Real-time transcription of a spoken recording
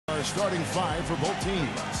starting five for both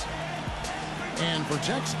teams. And for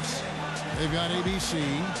Texas, they've got ABC.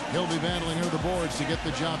 He'll be battling near the boards to get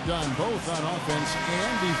the job done, both on offense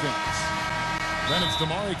and defense. Then it's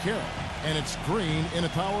Damari Carroll, and it's Green in a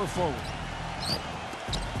power forward.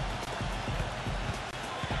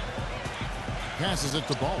 Passes it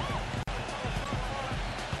to Ball.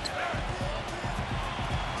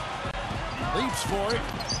 Leaps for it.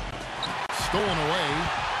 Stolen away.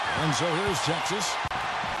 And so here's Texas.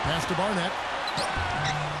 Pass to Barnett.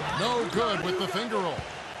 No good with the finger roll.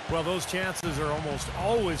 Well, those chances are almost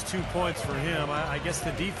always 2 points for him. I guess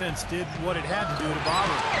the defense did what it had to do to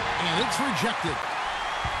bother him. And it's rejected.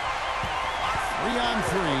 3 on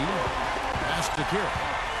 3. Pass to Carroll.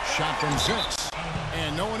 Shot from 6.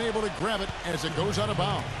 And no one able to grab it as it goes out of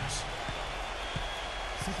bounds.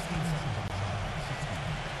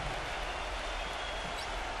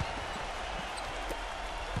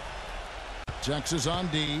 Texas on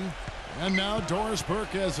D. And now Doris Burke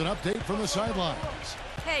has an update from the sidelines.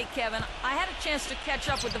 Hey, Kevin, I had a chance to catch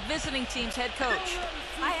up with the visiting team's head coach.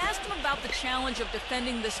 I asked him about the challenge of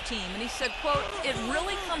defending this team, and he said, quote, it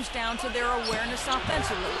really comes down to their awareness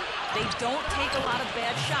offensively. They don't take a lot of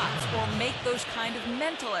bad shots or make those kind of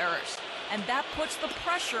mental errors, and that puts the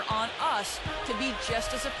pressure on us to be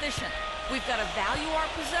just as efficient. We've got to value our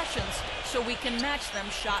possessions so we can match them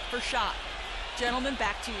shot for shot. Gentlemen,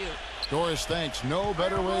 back to you. Doris, thanks. No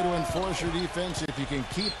better way to enforce your defense if you can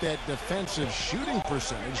keep that defensive shooting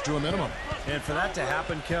percentage to a minimum. And for that to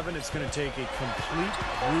happen, Kevin, it's going to take a complete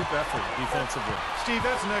group effort defensively. Steve,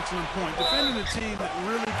 that's an excellent point. Defending a team that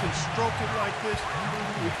really can stroke it like this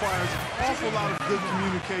requires an awful lot of good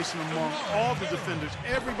communication among all the defenders.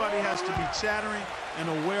 Everybody has to be chattering and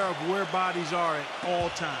aware of where bodies are at all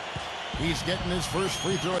times. He's getting his first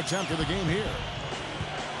free throw attempt of the game here.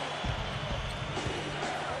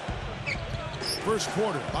 First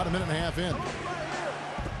quarter, about a minute and a half in.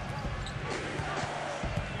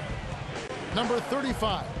 Number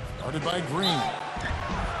 35, guarded by Green.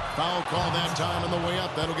 Foul call that time on the way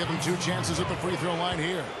up. That'll give him 2 chances at the free throw line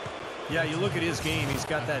here. Yeah, you look at his game. He's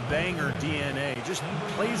got that banger DNA. Just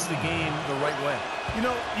plays the game the right way. You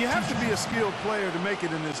know, you have to be a skilled player to make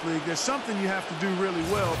it in this league. There's something you have to do really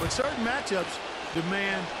well, but certain matchups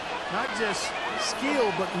demand not just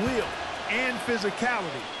skill, but will and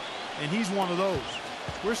physicality. And he's one of those.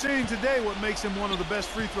 We're seeing today what makes him one of the best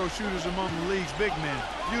free throw shooters among the league's big men.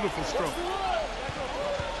 Beautiful stroke.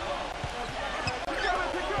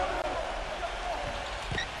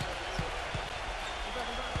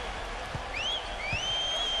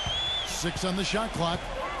 Six on the shot clock.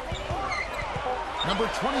 Number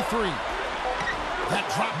 23. That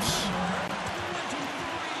drops.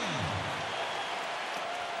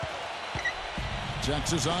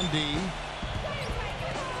 Texas on D.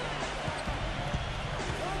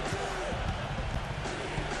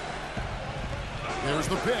 There's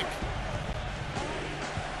the pick.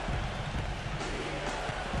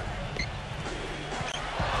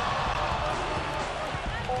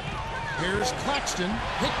 Here's Claxton.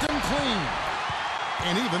 Hooked him clean.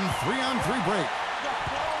 And even 3-on-3 break.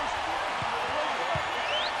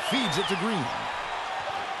 Feeds it to Green.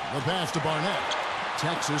 The pass to Barnett.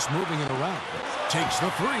 Texas moving it around. Takes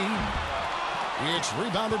the 3. It's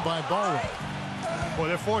rebounded by Baldwin. Boy,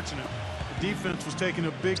 they're fortunate. Defense was taking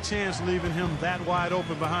a big chance leaving him that wide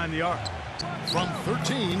open behind the arc. From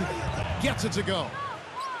 13, gets it to go.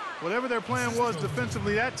 Whatever their plan was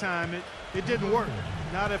defensively that time, it didn't work.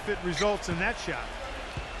 Not if it results in that shot.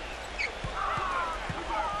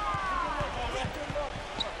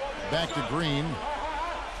 Back to Green.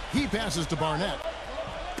 He passes to Barnett.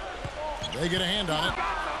 They get a hand on it.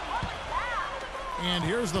 And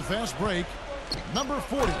here's the fast break. Number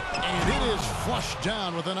 40, and it is flushed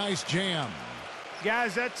down with a nice jam.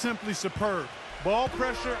 Guys, that's simply superb. Ball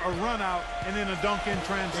pressure, a run out, and then a dunk in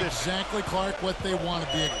transition. Exactly, Clark, what they wanted.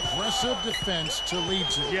 The aggressive defense to lead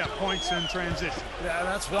to. Yeah, points in transition. Yeah,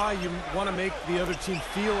 that's why you want to make the other team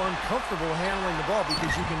feel uncomfortable handling the ball,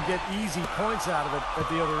 because you can get easy points out of it at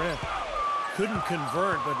the other end. Couldn't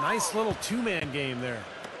convert, but nice little two-man game there.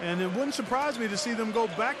 And it wouldn't surprise me to see them go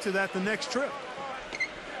back to that the next trip.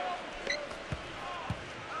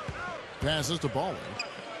 Passes to Baldwin.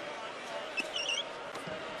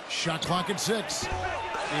 Shot clock at 6.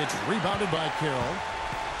 It's rebounded by Carroll.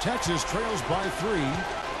 Texas trails by 3.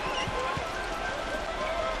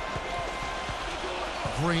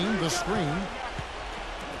 Green, the screen.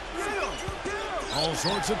 All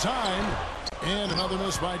sorts of time. And another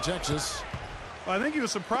miss by Texas. Well, I think he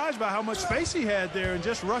was surprised by how much space he had there and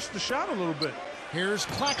just rushed the shot a little bit. Here's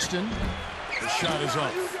Claxton. The shot is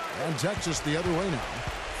up. And Texas the other way now.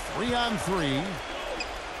 3-on-3.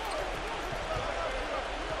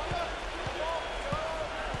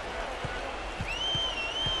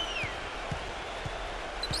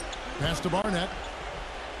 Pass to Barnett.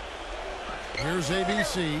 Here's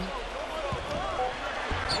ABC.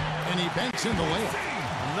 And he banks in the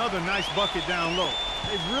layup. Another nice bucket down low.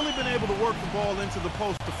 They've really been able to work the ball into the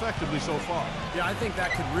post effectively so far. Yeah, I think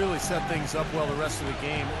that could really set things up well the rest of the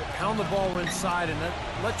game. Pound the ball inside and then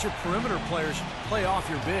let your perimeter players play off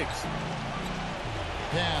your bigs.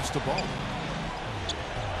 Pass to Ball.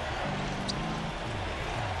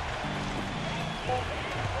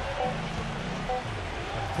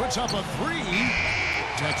 Puts up a three.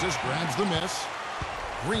 Texas grabs the miss.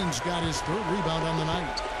 Green's got his third rebound on the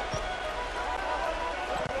night.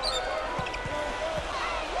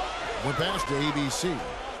 The pass to ABC.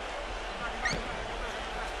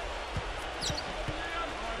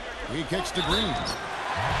 He kicks to Green.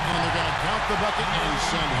 And they're going to count the bucket and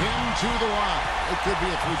send him to the line. It could be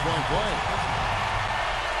a three-point play.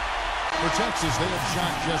 For Texas, they had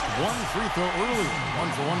shot just one free throw earlier.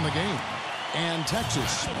 1 for 1 in the game. And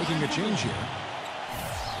Texas making a change here.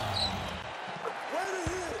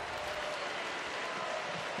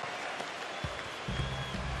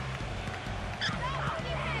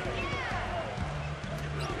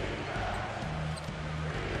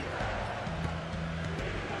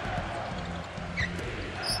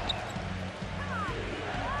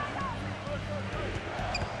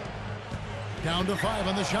 Down to 5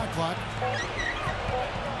 on the shot clock.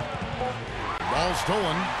 Ball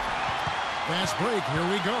stolen. Fast break. Here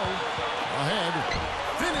we go. Ahead.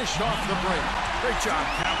 Finish off the break. Great job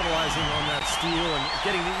capitalizing on that steal and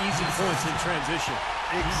getting the easy points in transition.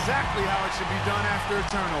 Exactly how it should be done after a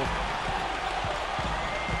turnover.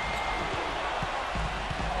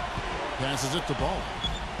 Passes it to Ball.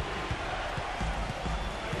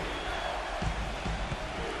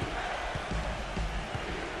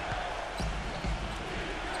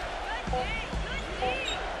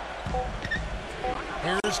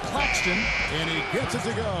 Here's Claxton, and he gets it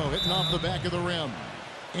to go, hitting off the back of the rim.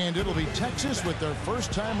 And it'll be Texas with their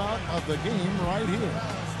first timeout of the game right here.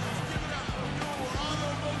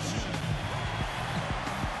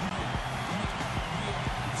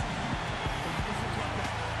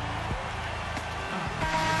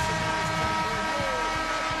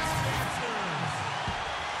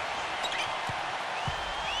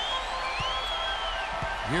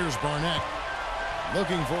 Here's Barnett.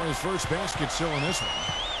 Looking for his first basket still in this one.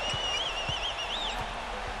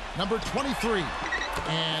 Number 23.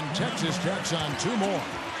 And Texas jacks on 2 more.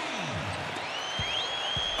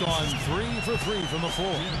 Gone 3 for 3 from the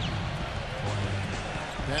floor.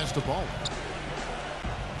 Pass to Ball.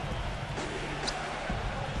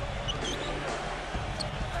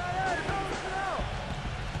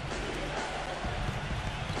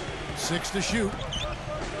 Six to shoot.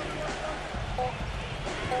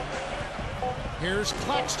 Here's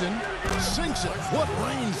Claxton. Sinks it. What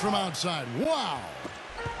range from outside. Wow.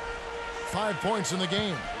 5 points in the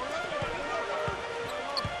game.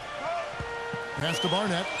 Pass to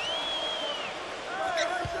Barnett.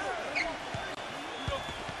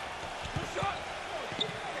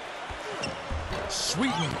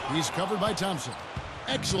 Sweetman. He's covered by Thompson.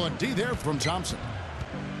 Excellent D there from Thompson.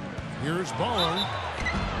 Here's Baller.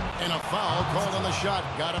 And a foul called on the shot.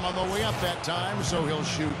 Got him on the way up that time, so he'll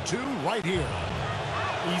shoot 2 right here.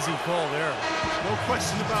 Easy call there. No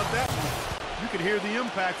question about that one. You could hear the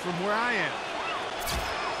impact from where I am.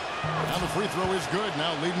 Now the free throw is good.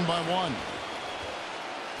 Now leading by 1.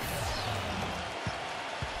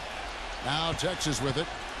 Now Texas with it.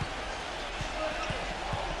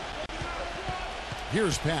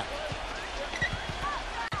 Here's Pat.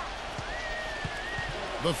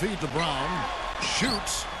 The feed to Brown.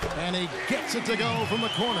 Shoots. And he gets it to go from the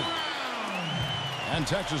corner. And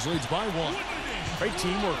Texas leads by 1. Great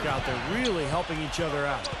teamwork out there, really helping each other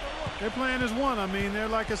out. They're playing as one. I mean, they're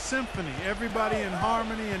like a symphony. Everybody in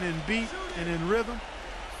harmony and in beat and in rhythm.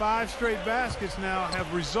 5 straight baskets now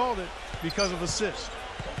have resulted because of assists.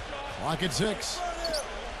 Clock at 6.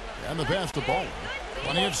 And the pass to Ball.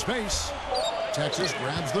 Plenty of space. Texas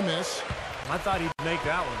grabs the miss. I thought he'd make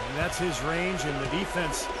that one, and that's his range, and the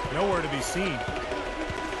defense nowhere to be seen.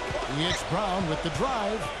 It's Brown with the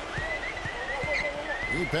drive.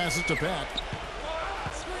 He passes to Pat.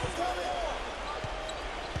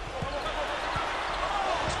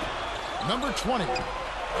 Number 20.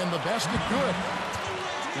 And the basket good.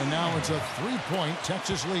 And now it's a 3-point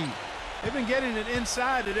Texas lead. They've been getting it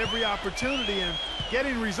inside at every opportunity and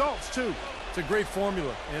getting results, too. It's a great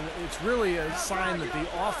formula, and it's really a sign that the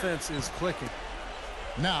offense is clicking.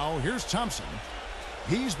 Now, here's Thompson.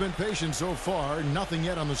 He's been patient so far, nothing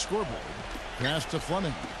yet on the scoreboard. Pass to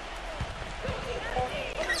Fleming.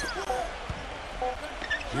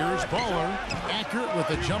 Here's Baller, accurate with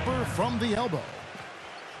the jumper from the elbow.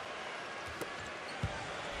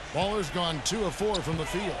 Baller's gone 2 of 4 from the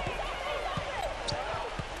field.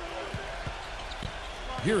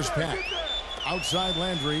 Here's Pack. Outside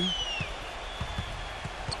Landry.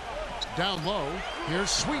 Down low. Here's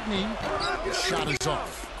Sweetney. Shot is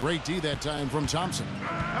off. Great D that time from Thompson.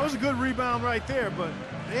 That was a good rebound right there, but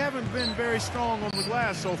they haven't been very strong on the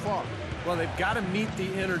glass so far. Well, they've got to meet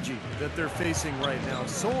the energy that they're facing right now.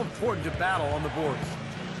 So important to battle on the boards.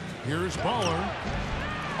 Here's Baller.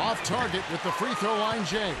 Off target with the free throw line,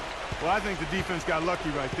 Jay. Well, I think the defense got lucky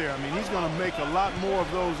right there. I mean, he's going to make a lot more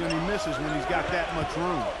of those than he misses when he's got that much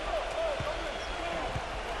room.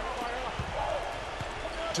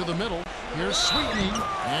 To the middle. Here's Sweetney.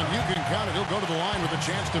 And you can count it. He'll go to the line with a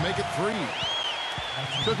chance to make it 3.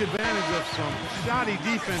 Took advantage of some shoddy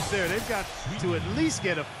defense there. They've got to at least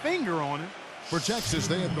get a finger on it. For Texas,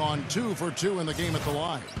 they have gone 2 for 2 in the game at the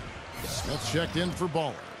line. Smith checked in for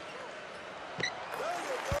Baller.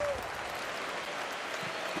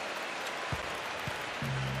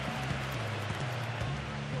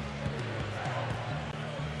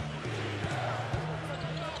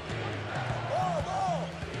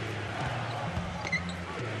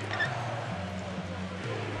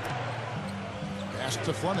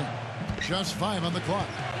 To Fleming. Just 5 on the clock.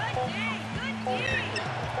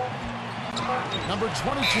 Number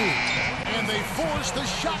 22. And they force the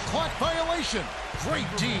shot clock violation. Great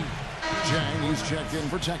D. Jang, he's checked in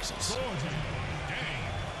for Texas.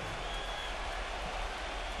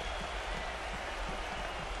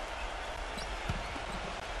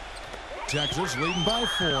 Texas leading by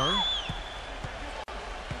 4.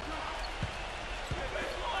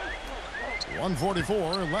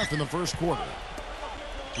 1:44 left in the first quarter.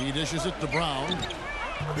 He dishes it to Brown.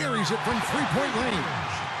 Buries it from three-point range.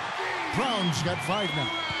 Brown's got 5 now.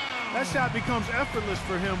 That shot becomes effortless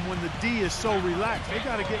for him when the D is so relaxed. They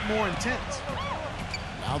got to get more intense.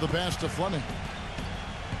 Now the pass to Fleming.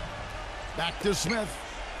 Back to Smith.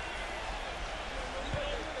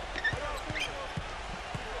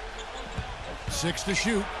 Six to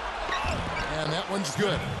shoot. And that one's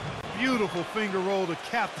good. Beautiful finger roll to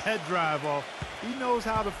cap that drive off. He knows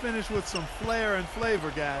how to finish with some flair and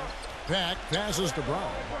flavor, guys. Pack passes to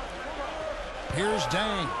Brown. Here's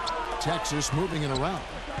Dang. Texas moving it around.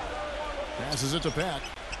 Passes it to Pack.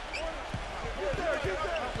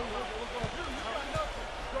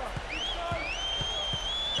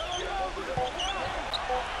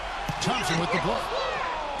 Thompson with the block.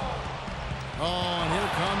 Oh, and here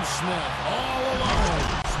comes Smith. All alone.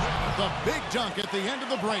 The big dunk at the end of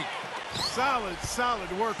the break. Solid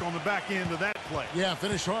work on the back end of that play. Yeah,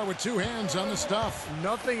 finished hard with 2 hands on the stuff.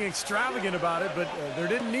 Nothing extravagant about it, but there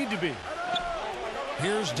didn't need to be.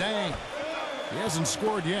 Here's Dang. He hasn't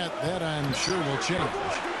scored yet. That, I'm sure, will change.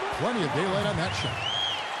 Plenty of daylight on that shot.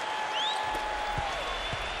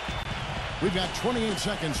 We've got 28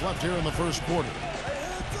 seconds left here in the first quarter.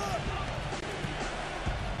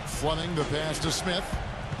 Fleming the pass to Smith.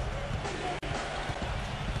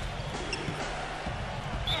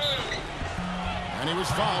 And he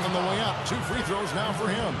was fouled on the way up. 2 free throws now for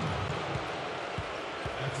him.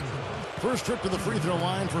 First trip to the free throw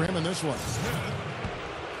line for him in this one.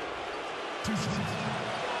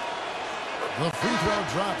 The free throw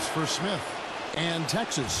drops for Smith. And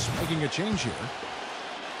Texas making a change here.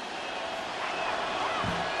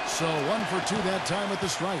 So 1 for 2 that time at the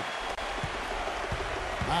stripe.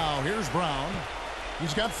 Now here's Brown.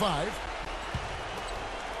 He's got 5.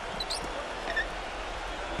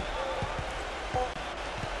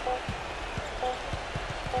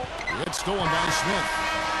 It's stolen by Smith.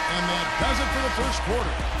 And that does it for the first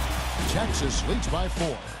quarter. Texas leads by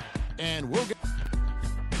 4. And we'll get...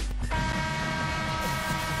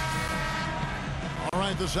 All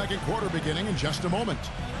right, the second quarter beginning in just a moment.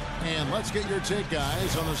 And let's get your take,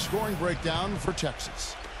 guys, on the scoring breakdown for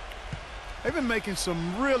Texas. They've been making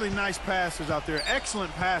some really nice passes out there.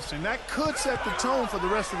 Excellent passing. That could set the tone for the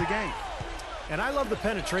rest of the game. And I love the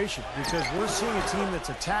penetration because we're seeing a team that's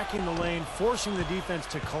attacking the lane, forcing the defense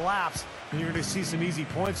to collapse, and you're going to see some easy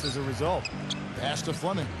points as a result. Pass to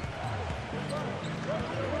Fleming.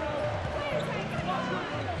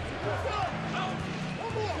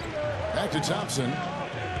 Back to Thompson.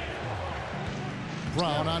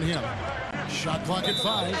 Brown on him. Shot clock at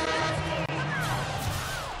 5.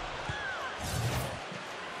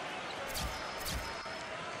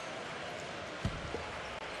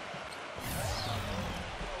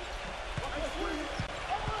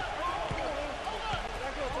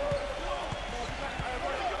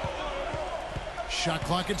 Shot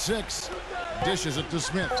clock at 6. Dishes it to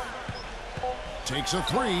Smith. Takes a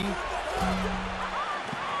 3.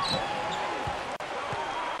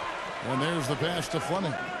 And there's the pass to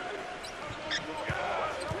Fleming.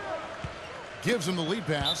 Gives him the lead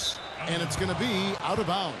pass, and it's going to be out of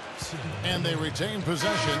bounds. And they retain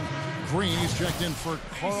possession. Green is checked in for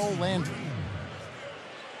Carl Landry.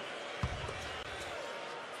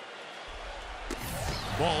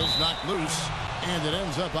 Ball's knocked loose, and it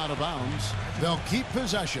ends up out of bounds. They'll keep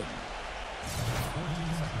possession.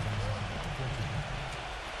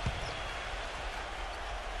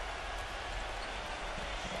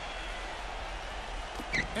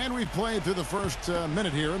 And we played through the first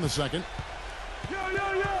minute here in the second.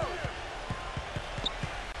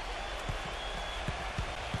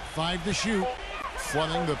 5 to shoot.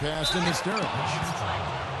 Fleming the pass into Sturridge.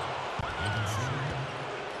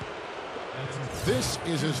 This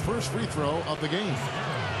is his first free throw of the game.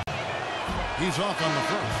 He's off on the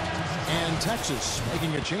first. And Texas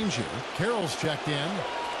making a change here. Carroll's checked in.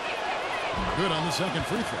 Good on the second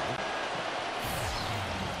free throw.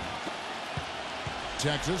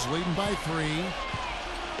 Texas leading by 3.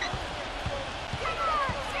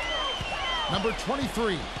 Number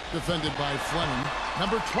 23 defended by Fleming.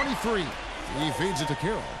 Number 23. He feeds it to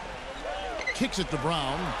Carroll. Kicks it to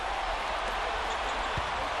Brown.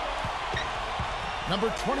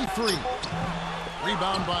 Number 23.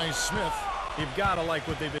 Rebound by Smith. You've got to like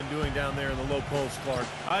what they've been doing down there in the low post, Clark.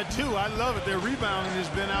 I do. I love it. Their rebounding has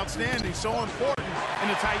been outstanding. So important in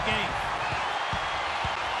a tight game.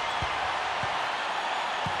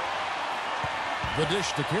 The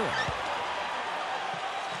dish to Carroll.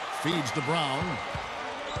 Feeds to Brown.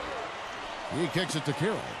 He kicks it to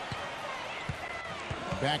Carroll.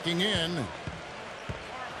 Backing in.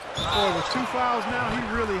 Boy, with 2 fouls now,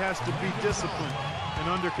 he really has to be disciplined and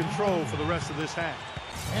under control for the rest of this half.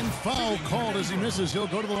 And foul called as he misses. He'll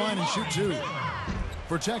go to the line and shoot 2.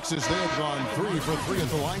 For Texas, they have gone 3 for 3 at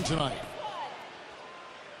the line tonight.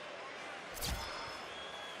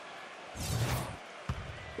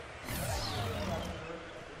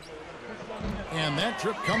 And that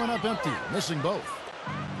trip coming up empty, missing both.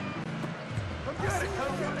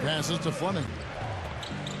 Passes to Fleming.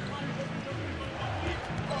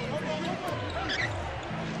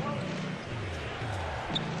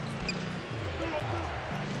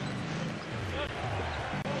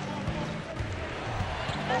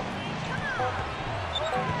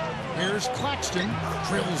 Here's Claxton,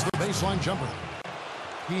 drills the baseline jumper.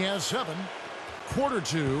 He has 7. Quarter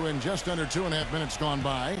 2 and just under 2.5 minutes gone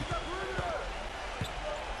by.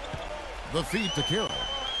 The feed to Carroll.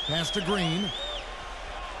 Pass to Green.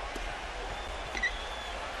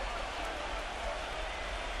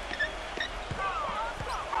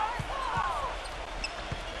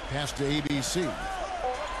 Pass to ABC.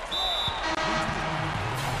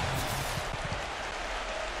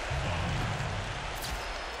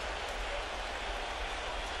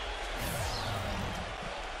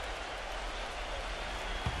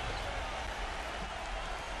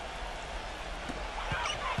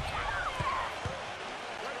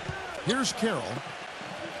 Here's Carroll.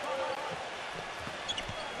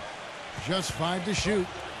 Just 5 to shoot.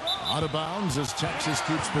 Out of bounds as Texas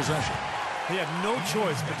keeps possession. He had no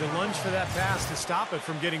choice but to lunge for that pass to stop it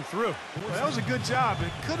from getting through. Well, that was a good job.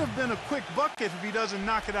 It could have been a quick bucket if he doesn't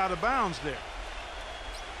knock it out of bounds there.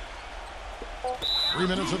 3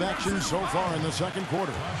 minutes of action so far in the second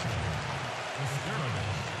quarter.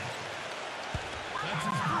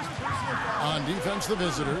 On defense, the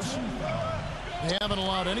visitors. They haven't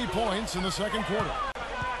allowed any points in the second quarter.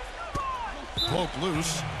 Poke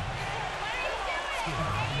loose.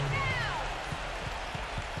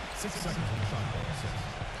 6 seconds on the shot clock.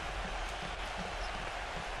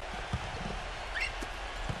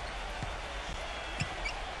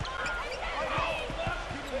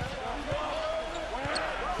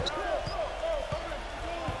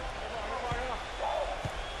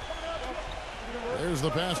 There's the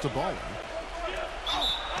pass to Baldwin.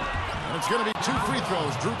 And it's going to be 2 free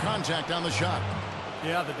throws. Drew contact on the shot.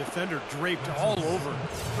 Yeah, the defender draped all over.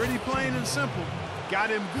 Pretty plain and simple. Got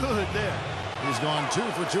him good there. He's gone 2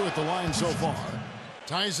 for 2 at the line so far.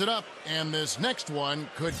 Ties it up, and this next one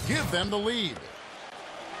could give them the lead.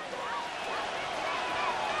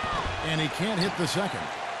 And he can't hit the second.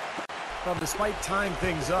 Well, despite tying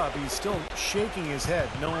things up, he's still shaking his head,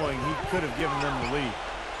 knowing he could have given them the lead.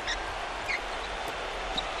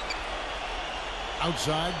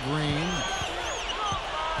 Outside, Green.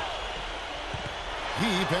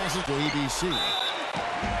 He passes to ABC.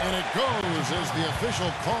 And it goes as the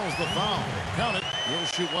official calls the foul. Count it. He'll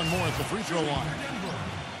shoot one more at the free throw line.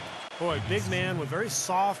 Boy, big man with very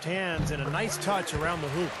soft hands and a nice touch around the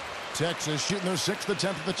hoop. Texas shooting their 6th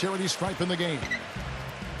attempt at the charity stripe in the game.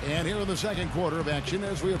 And here in the second quarter of action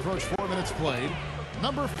as we approach 4 minutes played.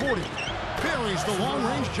 Number 40 buries the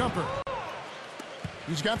long-range jumper.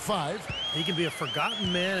 He's got 5. He can be a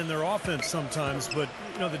forgotten man in their offense sometimes, but,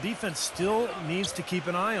 you know, the defense still needs to keep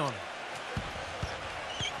an eye on him.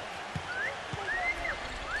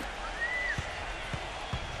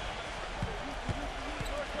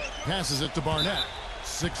 Passes it to Barnett.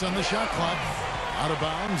 6 on the shot clock. Out of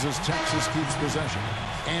bounds as Texas keeps possession.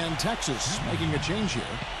 And Texas making a change here.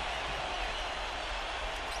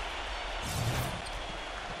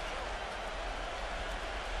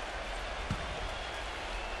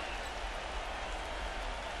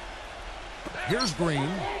 Here's Green.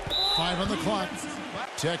 5 on the clock.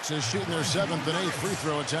 Texas shooting their 7th and 8th free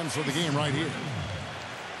throw attempts for the game right here.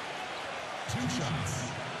 2 shots.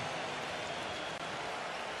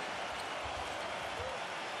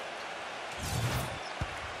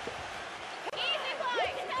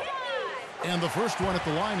 And the first one at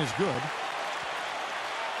the line is good.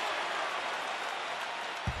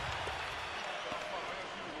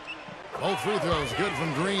 Both free throws good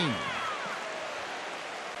from Green.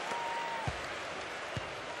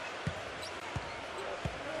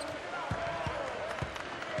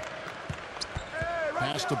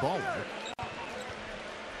 Pass to Baller.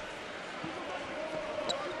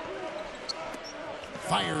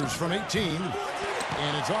 Fires from 18.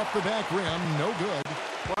 And it's off the back rim. No good.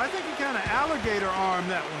 Well, I think he kind of alligator armed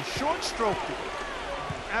that one. Short stroked it.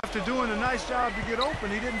 After doing a nice job to get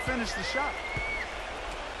open, he didn't finish the shot.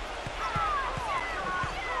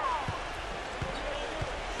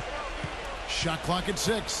 Shot clock at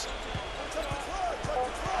 6.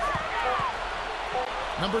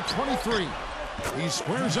 Number 23. He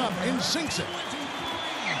squares up and sinks it.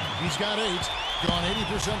 He's got 8. Gone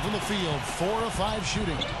 80% from the field. 4 of 5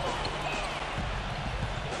 shooting.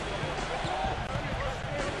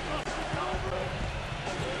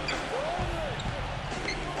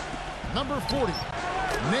 Number 40.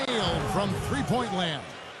 Nailed from three-point land.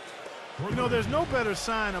 You know, there's no better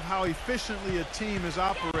sign of how efficiently a team is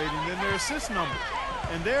operating than their assist numbers.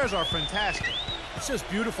 And theirs are fantastic. It's just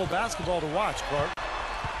beautiful basketball to watch, Clark.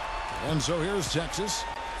 And so here's Texas.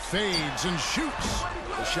 Fades and shoots.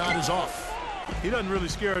 The shot is off. He doesn't really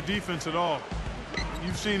scare a defense at all.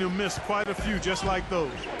 You've seen him miss quite a few just like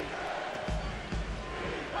those.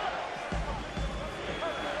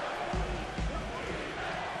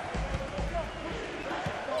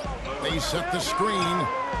 They set the screen,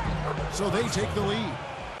 so they take the lead.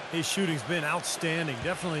 His shooting's been outstanding.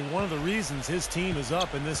 Definitely one of the reasons his team is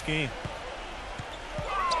up in this game.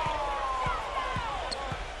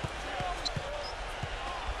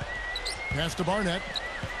 Pass to Barnett.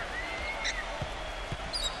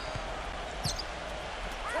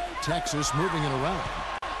 Texas moving it around.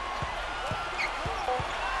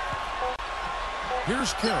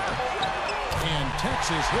 Here's Carroll. And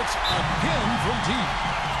Texas hits again from deep.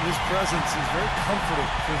 His presence is very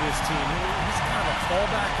comforting for this team. He's kind of a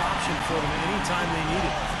fallback option for them anytime they need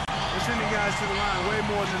it. They're sending guys to the line way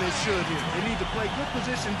more than they should here. They need to play good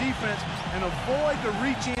position defense and avoid the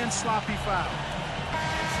reach-in sloppy foul.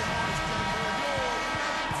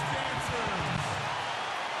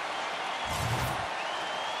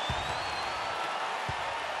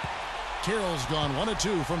 Carroll's gone 1 of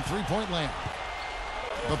 2 from three-point land.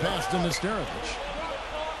 The pass to Nesterovich.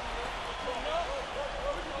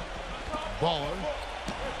 Baller.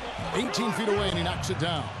 18 feet away, and he knocks it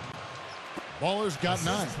down. Baller's got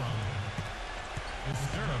 9.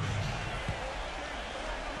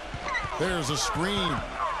 There's a screen.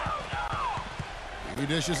 He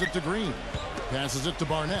dishes it to Green. Passes it to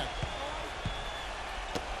Barnett.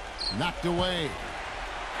 Knocked away.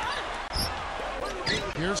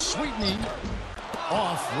 Here's Sweetney.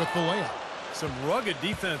 Off with the layup. Some rugged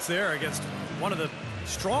defense there against one of the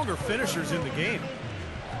stronger finishers in the game.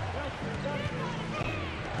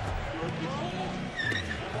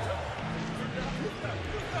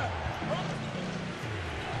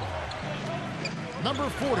 Number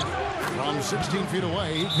 40. From 16 feet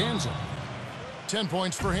away, he cans it. 10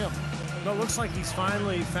 points for him. No, it looks like he's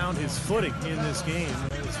finally found his footing in this game.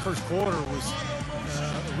 His first quarter was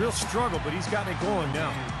a real struggle, but he's gotten it going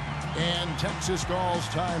now. And Texas calls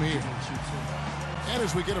time here. And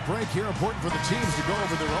as we get a break here, important for the teams to go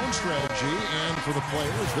over their own strategy. And for the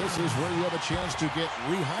players, this is where you have a chance to get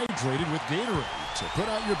rehydrated with Gatorade. So put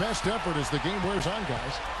out your best effort as the game wears on,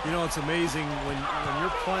 guys. You know, it's amazing when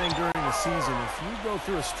you're playing during the season, if you go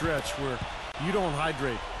through a stretch where you don't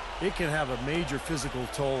hydrate, it can have a major physical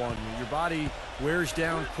toll on you. Your body wears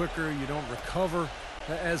down quicker, you don't recover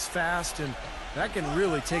as fast, and that can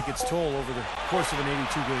really take its toll over the course of an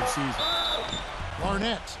 82-game season.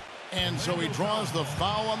 Barnett. And so he draws the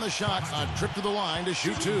foul on the shot. A trip to the line to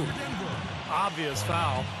shoot 2. Obvious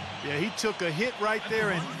foul. Yeah, he took a hit right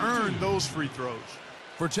there and earned those free throws.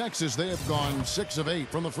 For Texas, they have gone 6 of 8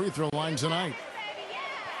 from the free throw line tonight.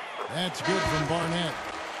 That's good from Barnett.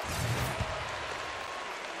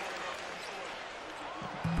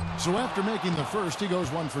 So after making the first, he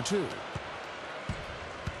goes 1 for 2.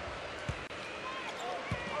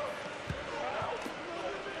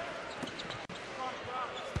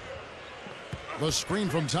 The screen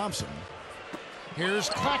from Thompson. Here's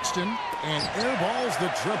Claxton, and airballs the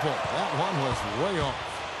triple. That one was way off.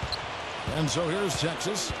 And so here's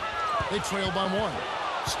Texas. They trail by 1.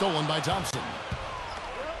 Stolen by Thompson.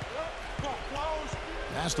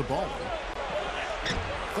 Pass the ball.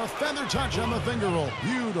 The feather touch on the finger roll.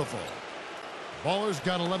 Beautiful. Baller's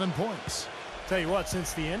got 11 points. Tell you what,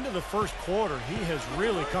 since the end of the first quarter, he has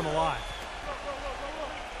really come alive.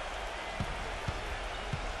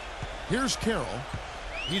 Here's Carroll.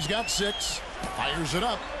 He's got 6. Fires it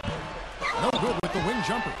up. No good with the wing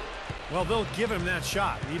jumper. Well, they'll give him that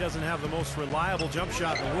shot. He doesn't have the most reliable jump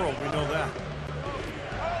shot in the world. We know that.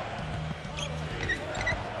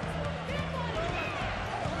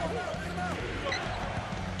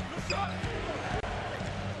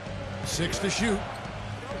 Six to shoot.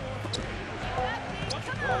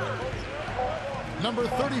 Number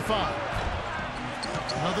 35.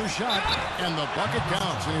 Another shot, and the bucket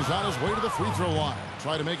counts, and he's on his way to the free throw line.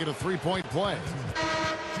 Try to make it a 3-point play.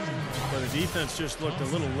 But the defense just looked a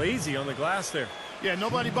little lazy on the glass there. Yeah,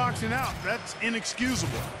 nobody boxing out. That's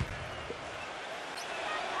inexcusable.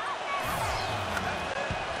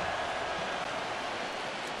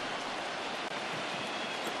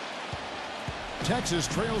 Texas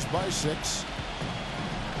trails by 6.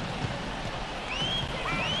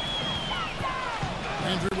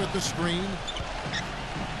 Andrew with the screen.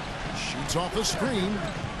 Shoots off the screen.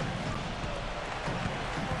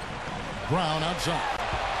 Brown outside.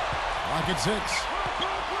 Clock at 6.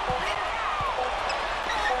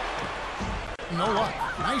 No luck.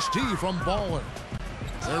 Nice D from Baller.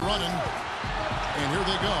 They're running. And here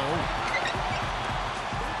they go.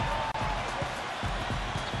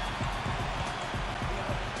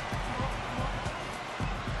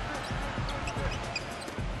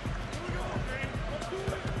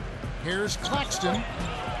 Here's Claxton.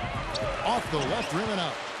 Off the left rim and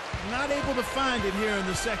out. Not able to find it here in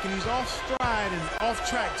the second. He's off stride and off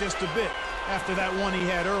track just a bit after that one he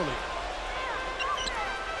had early.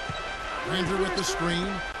 Andrew with the screen.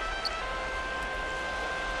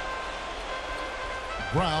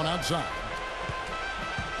 Brown outside.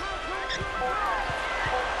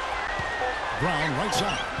 Brown right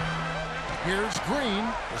side. Here's Green.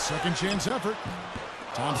 A second chance effort.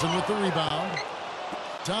 Thompson with the rebound.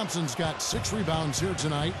 Thompson's got 6 rebounds here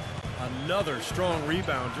tonight. Another strong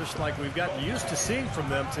rebound, just like we've gotten used to seeing from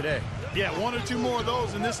them today. Yeah, 1 or 2 more of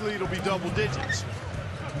those, and this lead will be double digits.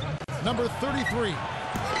 Number 33.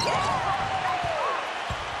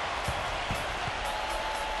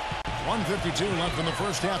 .152 left in the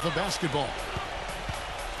first half of basketball.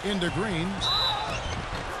 Into Green.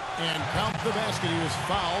 And count the basket. He was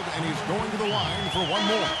fouled, and he's going to the line for 1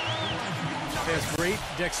 more. He has great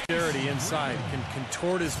dexterity inside. Can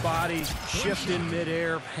contort his body, shift in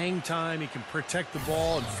midair, hang time. He can protect the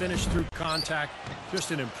ball and finish through contact.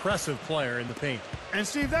 Just an impressive player in the paint. And,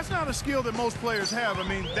 Steve, that's not a skill that most players have. I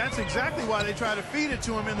mean, that's exactly why they try to feed it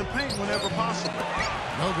to him in the paint whenever possible.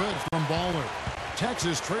 No good from Baller.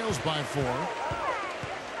 Texas trails by 4.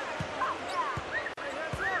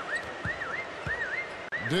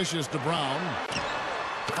 Dishes to Brown.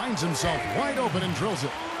 Finds himself wide open and drills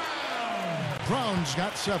it. Brown's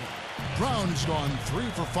got 7. Brown's gone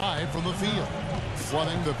 3 for 5 from the field.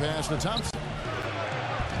 Flooding the pass to Thompson.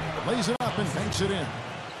 Lays it up and banks it in.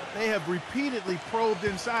 They have repeatedly probed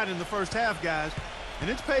inside in the first half, guys, and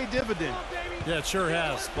it's paid dividend. Yeah, it sure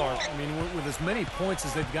has, Clark. I mean, with as many points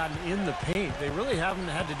as they've gotten in the paint, they really haven't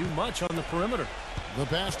had to do much on the perimeter. The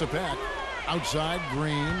pass to Pat. Outside,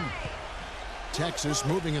 Green. Texas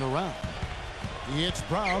moving it around. He hits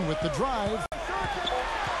Brown with the drive.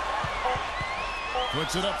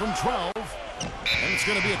 Puts it up from 12. And it's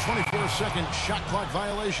going to be a 24-second shot clock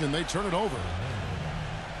violation. They turn it over.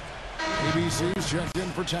 ABC's checked in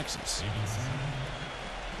for Texas.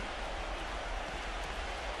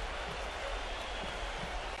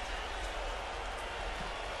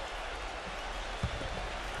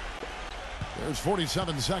 There's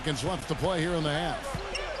 47 seconds left to play here in the half.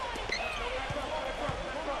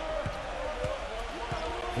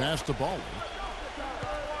 Pass the ball.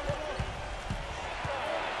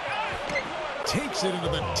 Takes it into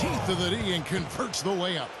the teeth of the D and converts the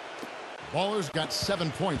layup. Baller's got 7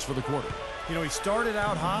 points for the quarter. You know, he started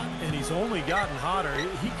out hot, and he's only gotten hotter.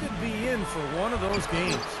 He could be in for one of those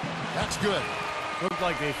games. That's good. Looked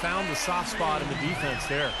like they found the soft spot in the defense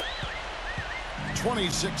there.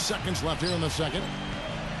 26 seconds left here in the second.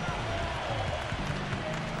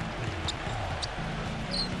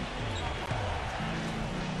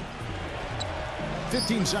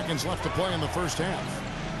 $15 seconds left to play in the first half.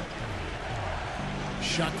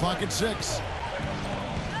 Shot clock at 6.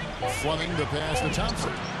 Fleming to pass to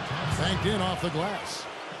Thompson. Banked in off the glass.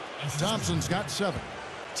 Thompson's got 7.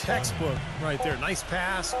 Textbook right there. Nice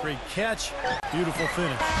pass, great catch, beautiful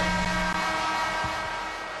finish.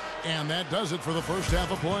 And that does it for the first half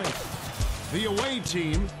of play. The away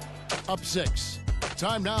team up 6.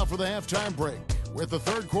 Time now for the halftime break, with the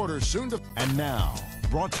third quarter soon to... And now,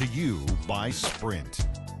 brought to you by Sprint.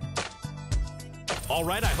 All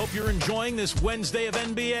right, I hope you're enjoying this Wednesday of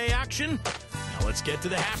NBA action. Now let's get to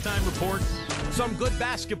the halftime report. Some good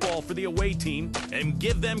basketball for the away team, and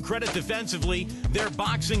give them credit defensively. They're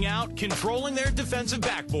boxing out, controlling their defensive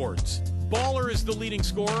backboards. Baller is the leading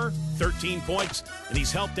scorer, 13 points, and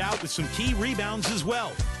he's helped out with some key rebounds as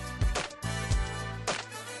well.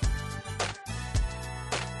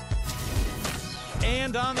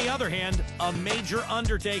 And on the other hand, a major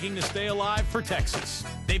undertaking to stay alive for Texas.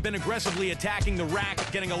 They've been aggressively attacking the rack,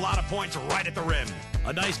 getting a lot of points right at the rim.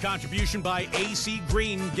 A nice contribution by AC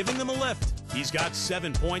Green, giving them a lift. He's got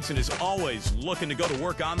 7 points and is always looking to go to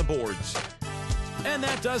work on the boards. And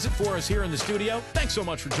that does it for us here in the studio. Thanks so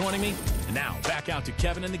much for joining me. And now, back out to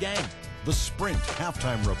Kevin and the gang. The Sprint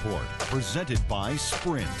Halftime Report, presented by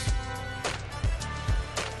Sprint.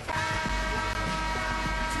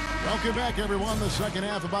 Welcome back, everyone. The second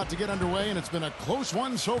half about to get underway, and it's been a close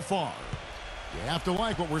one so far. You have to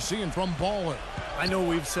like what we're seeing from Baller. I know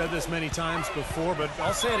we've said this many times before, but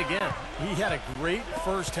I'll say it again. He had a great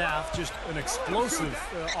first half, just an explosive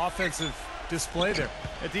offensive display there.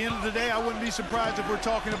 At the end of the day, I wouldn't be surprised if we're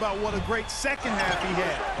talking about what a great second half he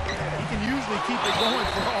had. He can usually keep it going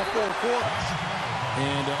for all 4 quarters.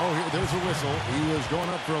 And, there's a whistle. He was going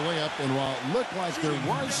up for a layup, and while it looked like there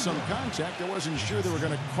was some contact, I wasn't sure they were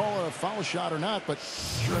going to call it a foul shot or not, but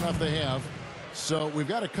sure enough they have. So we've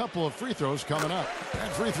got a couple of free throws coming up.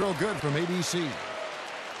 That free throw good from ABC.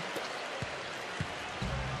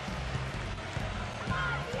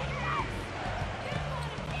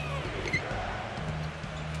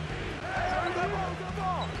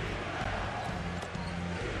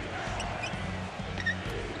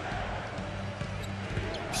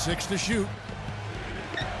 Six to shoot.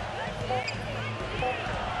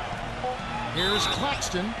 Here's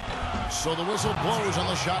Claxton. So the whistle blows on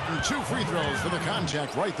the shot, and 2 free throws for the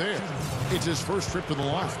contact right there. It's his first trip to the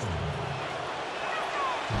line.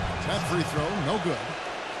 That free throw, no good.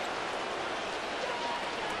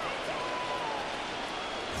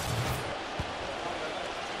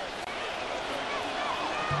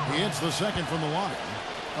 He hits the second from the line.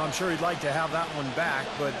 I'm sure he'd like to have that one back,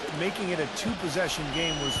 but making it a 2-possession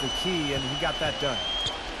game was the key, and he got that done.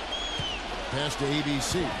 Pass to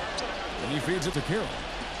ABC, and he feeds it to Carroll.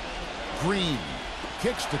 Green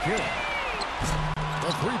kicks to Carroll.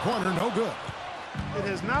 The three-pointer, no good. It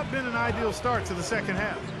has not been an ideal start to the second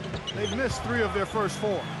half. They've missed 3 of their first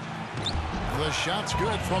 4. The shot's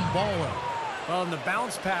good from Baller. Well, and the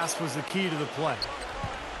bounce pass was the key to the play.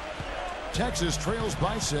 Texas trails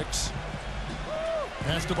by 6.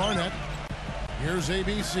 Pass to Barnett. Here's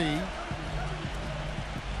ABC.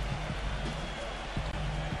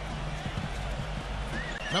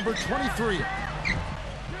 Number 23.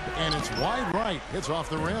 And it's wide right. It's off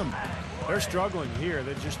the rim. They're struggling here.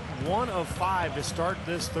 They're just 1 of 5 to start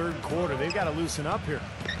this third quarter. They've got to loosen up here.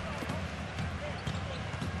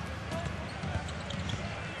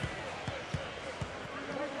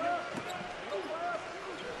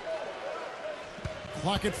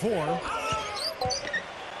 Clock at 4.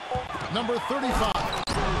 Number 35.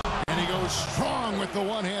 And he goes strong with the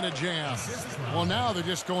one-handed jam. Well, now they're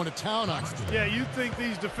just going to town on it. Yeah, you'd think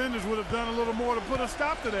these defenders would have done a little more to put a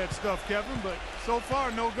stop to that stuff, Kevin, but so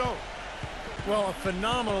far, no go. Well, a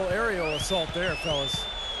phenomenal aerial assault there, fellas.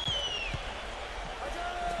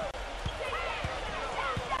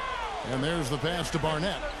 And there's the pass to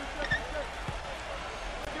Barnett.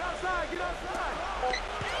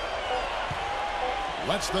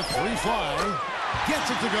 Lets the 3 fly.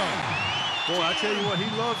 Gets it to go. Boy, I tell you what,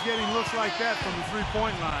 he loves getting looks like that from the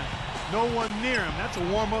three-point line. No one near him. That's a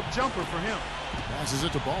warm-up jumper for him. Passes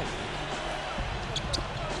it to Ball.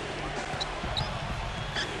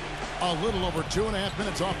 A little over 2.5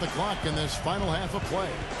 minutes off the clock in this final half of play.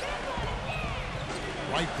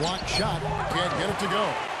 Right block shot. Can't get it to go.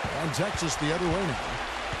 And Texas the other way now.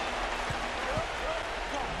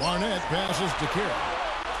 Barnett passes to Carroll.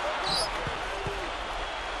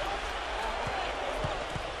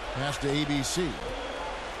 Pass to ABC.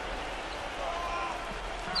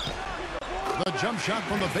 The jump shot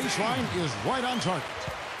from the baseline is right on target.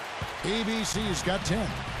 ABC's got 10.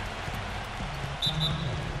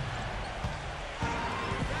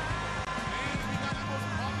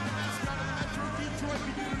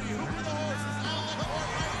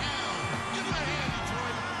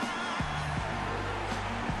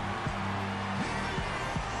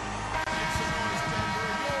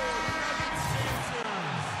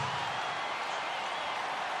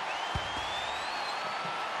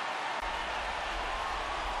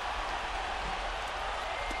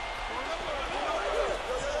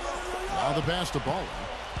 Now the pass to Baldwin.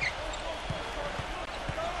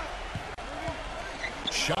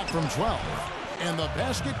 Shot from 12. And the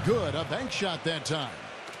basket good. A bank shot that time.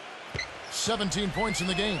 17 points in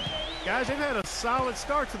the game. Guys, they've had a solid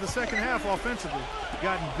start to the second half offensively.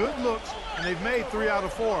 Gotten good looks, and they've made 3 out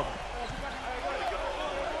of 4 of them.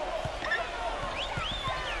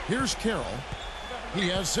 Here's Carroll. He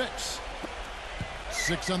has 6.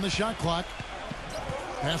 6 on the shot clock.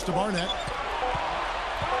 Pass to Barnett.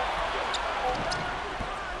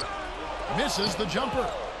 Misses the jumper.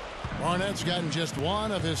 Barnett's gotten just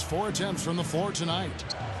 1 of his 4 attempts from the floor tonight.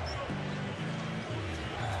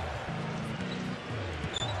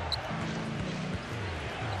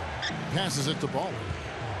 Passes it to Baldwin.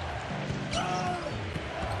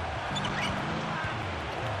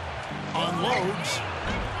 Unloads.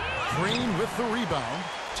 Green with the rebound.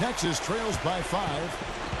 Texas trails by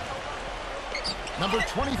 5. Number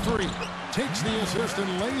 23 takes the assist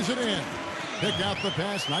and lays it in. Picked out the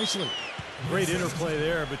pass nicely. Great interplay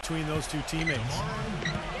there between those two teammates.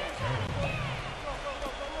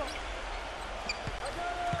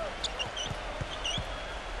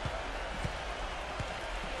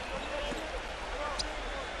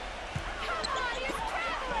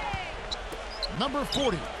 Number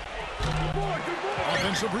 40.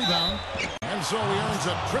 Offensive rebound. And so he earns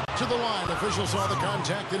a trip to the line. Official saw the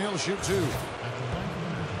contact and he'll shoot 2.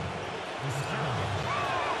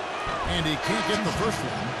 And he can't get the first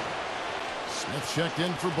one. Smith checked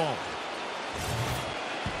in for ball.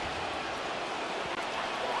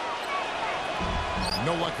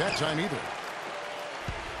 No luck that time either.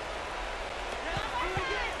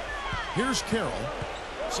 Here's Carroll.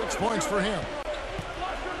 6 points for him.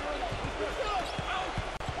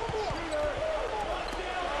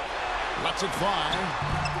 Lets it fly.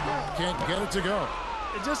 Can't get it to go.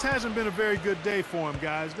 It just hasn't been a very good day for him,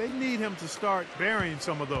 guys. They need him to start burying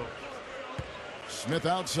some of those. Smith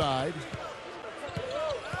outside.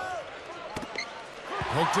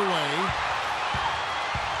 Poked away.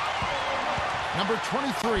 Number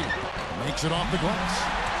 23 makes it off the glass.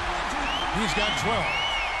 He's got 12.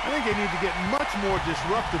 I think they need to get much more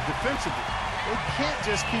disruptive defensively. They can't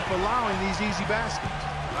just keep allowing these easy baskets.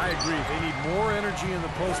 I agree. They need more energy in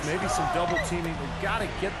the post, maybe some double teaming. They've got to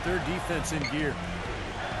get their defense in gear.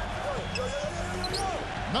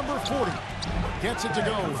 Number 40 gets it to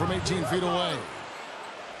go from 18 feet away.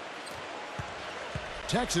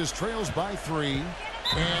 Texas trails by 3,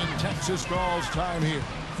 and Texas calls time here.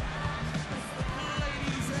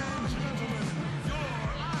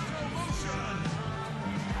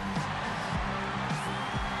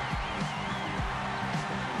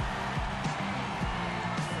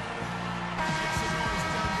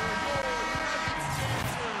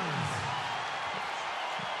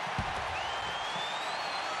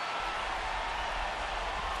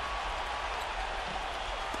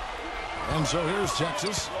 And so here's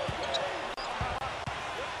Texas.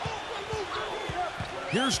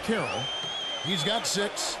 Here's Carroll. He's got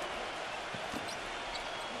 6.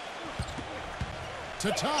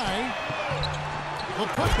 To tie. The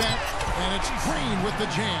putback, and it's Green with the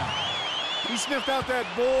jam. He sniffed out that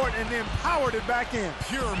board and then powered it back in.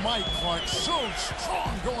 Pure Mike Clark, so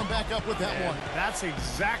strong going back up with that one. That's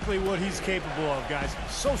exactly what he's capable of, guys.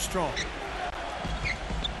 So strong.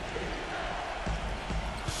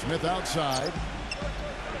 Smith outside.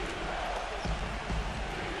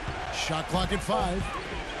 Shot clock at 5.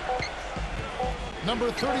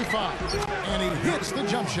 Number 35. And he hits the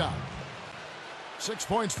jump shot. 6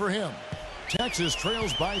 points for him. Texas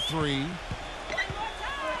trails by 3.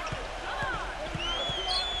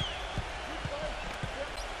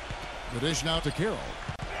 The dish now to Carroll.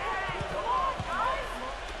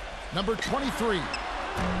 Number 23.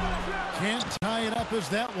 Can't tie it up as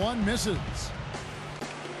that one misses.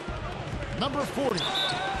 Number 40.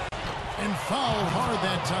 And fouled hard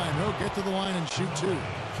that time. He'll get to the line and shoot 2.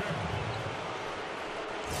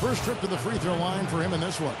 First trip to the free throw line for him in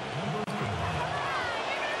this one.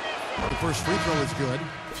 The first free throw is good.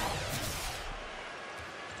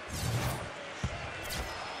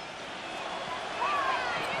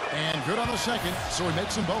 And good on the second, so he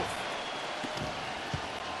makes them both.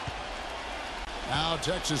 Now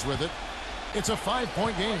Texas with it. It's a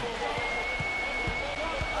 5-point game.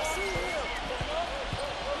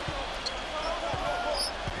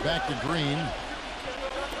 Back to Green.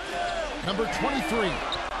 Number 23.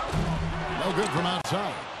 No good from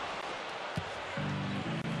outside.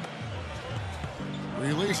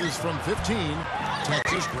 Releases from 15.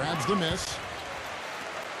 Texas grabs the miss.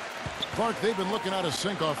 Clark, they've been looking out of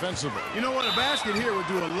sync offensively. You know what? A basket here would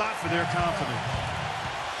do a lot for their confidence.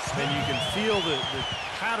 And you can feel the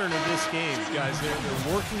pattern of this game, guys.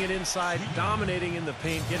 They're working it inside, dominating in the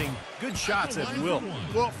paint, getting good shots at will.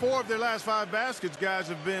 Well, 4 of their last 5 baskets, guys,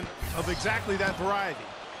 have been of exactly that variety.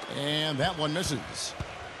 And that one misses.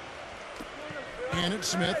 And it's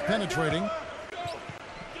Smith penetrating.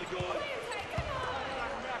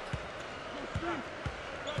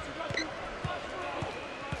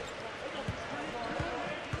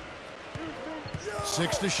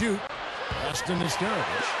 Six to shoot. Aston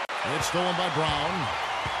Nesterovich. It's stolen by Brown.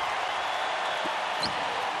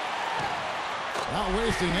 Not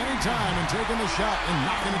wasting any time and taking the shot and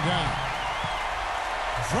knocking it down.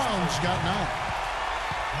 Brown's got 9.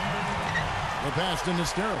 The pass to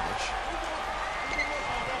Nesterovich.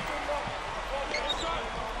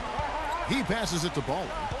 He passes it to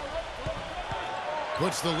Baldwin.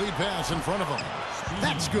 Puts the lead pass in front of him.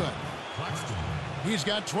 That's good. He's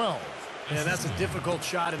got 12. And that's a difficult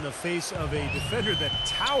shot in the face of a defender that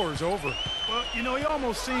towers over. Well, you know, he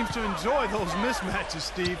almost seems to enjoy those mismatches,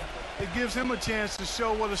 Steve. It gives him a chance to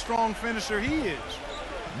show what a strong finisher he is.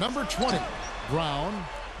 Number 20, Brown.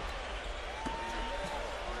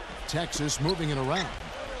 Texas moving it around.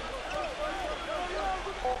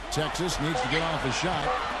 Texas needs to get off a shot.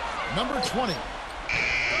 Number 20.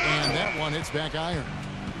 And that one hits back iron.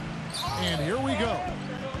 And here we go.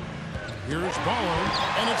 Here's Baller,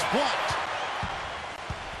 and it's blocked.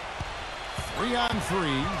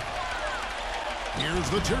 3-on-3. Here's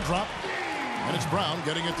the teardrop, and it's Brown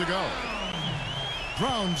getting it to go.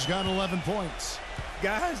 Brown's got 11 points.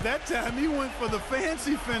 Guys, that time he went for the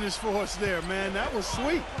fancy finish for us there, man. That was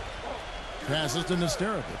sweet. Passes to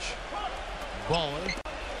Nesterovich. Baller.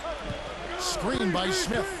 Screen by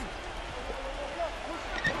Smith.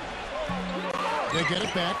 They get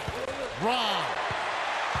it back. Brown.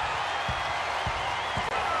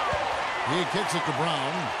 He kicks it to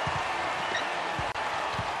Brown.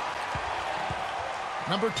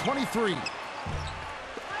 Number 23.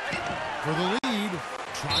 For the lead.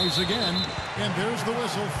 Tries again. And there's the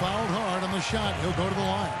whistle. Fouled hard on the shot. He'll go to the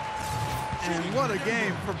line. And what a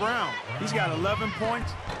game for Brown. He's got 11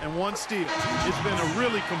 points and 1 steal. It's been a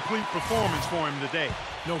really complete performance for him today.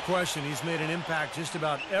 No question, he's made an impact just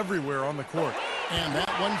about everywhere on the court. And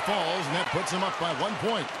that one falls, and that puts him up by 1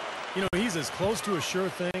 point. You know, he's as close to a sure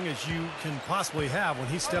thing as you can possibly have when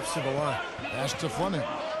he steps to the line. Pass to Fleming.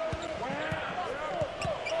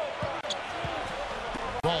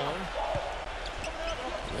 Baller.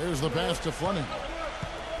 There's the pass to Fleming.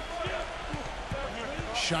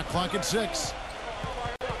 Shot clock at 6.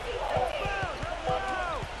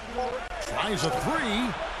 Tries a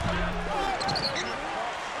 3.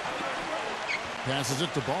 Passes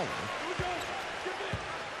it to Baller.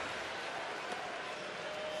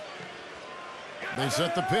 They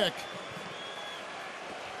set the pick.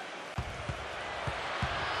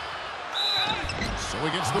 So he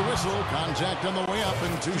gets the whistle. Contact on the way up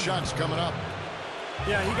and 2 shots coming up.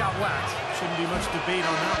 Yeah, he got whacked. Shouldn't be much debate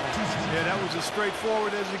on that one. Yeah, that was as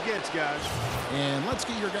straightforward as it gets, guys. And let's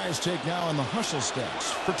get your guys' take now on the hustle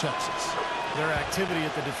stats for Texas. Their activity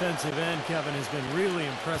at the defensive end, Kevin, has been really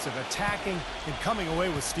impressive. Attacking and coming away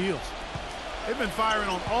with steals. They've been firing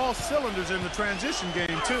on all cylinders in the transition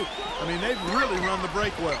game, too. I mean, they've really run the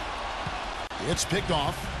break well. It's picked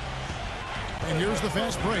off. And here's the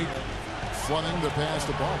fast break. Fleming the pass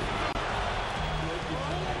to Ball.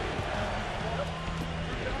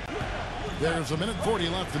 There's 1:40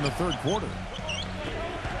 left in the third quarter.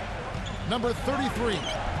 Number 33.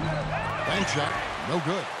 Bank shot. No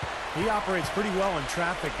good. He operates pretty well in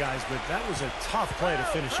traffic, guys, but that was a tough play to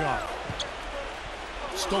finish off.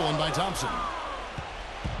 Stolen by Thompson.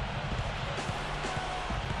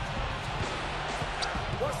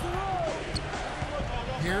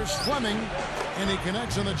 Here's Fleming, and he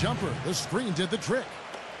connects on the jumper. The screen did the trick.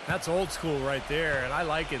 That's old school right there, and I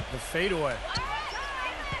like it. The fadeaway.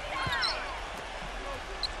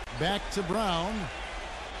 Back to Brown.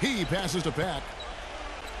 He passes to Pack.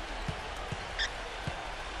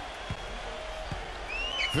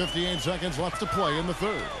 58 seconds left to play in the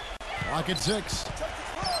third. Clock at 6.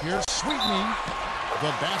 Here's Sweetney.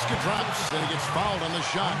 The basket drops, and he gets fouled on the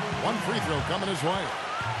shot. 1 free throw coming his way.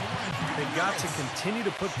 They've got to continue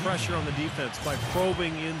to put pressure on the defense by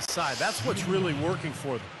probing inside. That's what's really working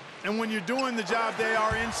for them. And when you're doing the job they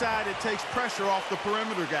are inside, it takes pressure off the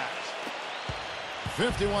perimeter guys.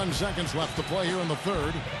 51 seconds left to play here in the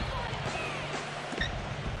third.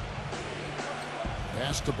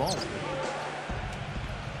 Pass to Ball.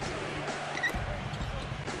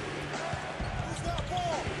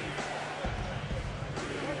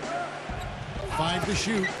 Five to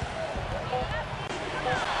shoot.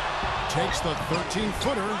 Takes the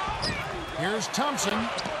 13-footer. Here's Thompson.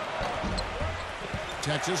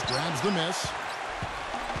 Texas grabs the miss.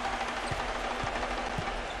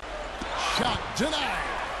 Shot denied.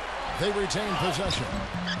 They retain possession,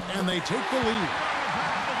 and they take the lead.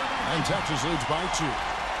 And Texas leads by 2.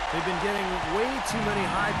 They've been getting way too many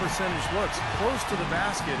high percentage looks close to the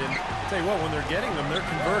basket, and I'll tell you what, when they're getting them, they're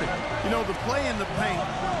converting. You know, the play in the paint,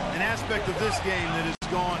 an aspect of this game that has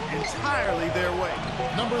gone entirely their way.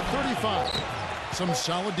 Number 35, some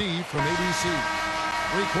solid D from ABC.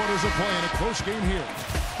 3/4 of play in a close game here.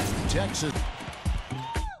 Texas.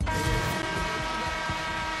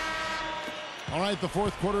 All right, the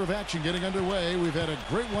fourth quarter of action getting underway. We've had a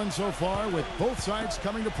great one so far with both sides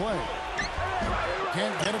coming to play.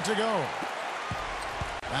 Can't get it to go.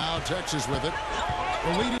 Now Texas with it.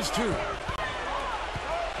 The lead is 2.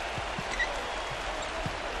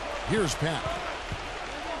 Here's Pat.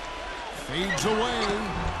 Fades away.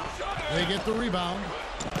 They get the rebound.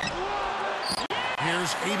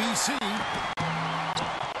 Here's ABC.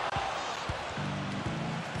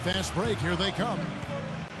 Fast break. Here they come.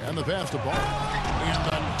 And the pass to Ball. And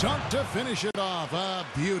the dunk to finish it off. A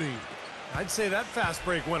beauty. I'd say that fast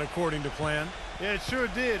break went according to plan. Yeah, it sure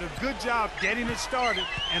did. A good job getting it started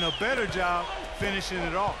and a better job finishing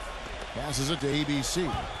it off. Passes it to ABC.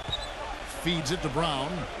 Feeds it to Brown.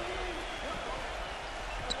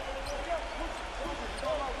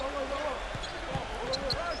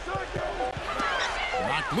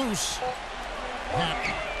 Knocked loose.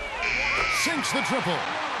 Pat sinks the triple.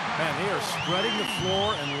 Man, they are spreading the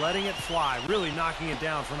floor and letting it fly, really knocking it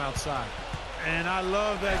down from outside. And I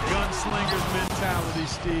love that gunslinger's mentality,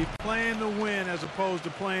 Steve. Playing to win as opposed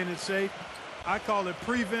to playing it safe. I call it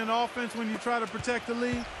prevent offense when you try to protect the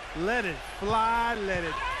lead. Let it fly, let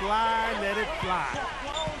it fly, let it fly.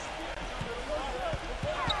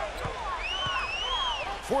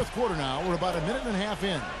 Fourth quarter now. We're about a minute and a half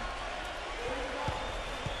in.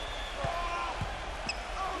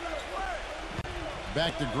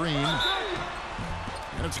 Back to Green.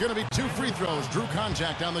 And it's going to be 2 free throws. Drew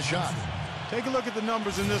contact on the shot. Take a look at the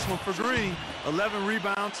numbers in this one for Green. 11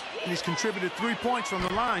 rebounds, and he's contributed 3 points from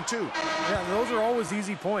the line, too. Yeah, those are always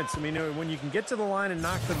easy points. I mean, when you can get to the line and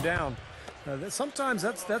knock them down, sometimes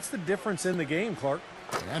that's the difference in the game, Clark.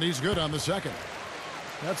 And he's good on the second.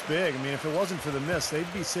 That's big. I mean, if it wasn't for the miss,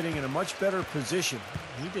 they'd be sitting in a much better position.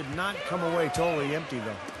 He did not come away totally empty,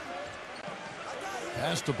 though.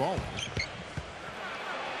 Pass to Ball.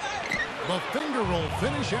 The finger roll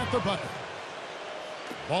finish at the bucket.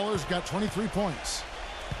 Baller's got 23 points.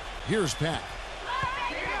 Here's Pat.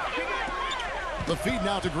 The feed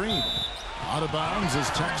now to Green. Out of bounds as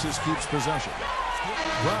Texas keeps possession.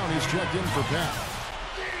 Brown is checked in for Pat.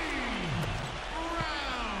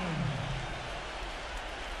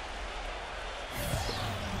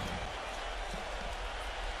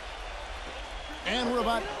 And we're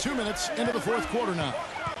about 2 minutes into the fourth quarter now.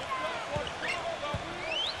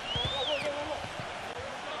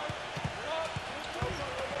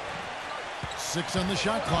 Six on the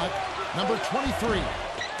shot clock. Number 23,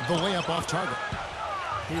 the layup off target.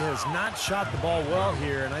 He has not shot the ball well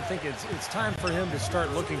here, and I think it's time for him to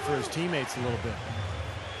start looking for his teammates a little bit.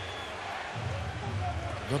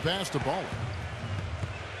 The pass to Ball.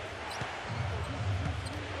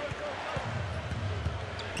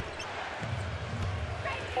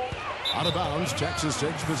 Out of bounds, Texas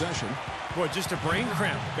takes possession. Boy, just a brain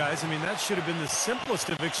cramp, guys. I mean, that should have been the simplest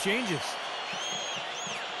of exchanges.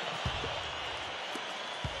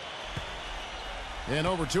 And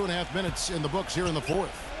over 2.5 minutes in the books here in the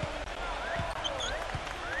fourth.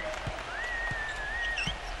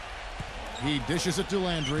 He dishes it to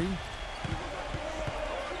Landry.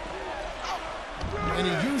 And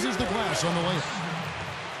he uses the glass on the layup.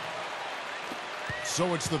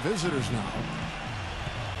 So it's the visitors now.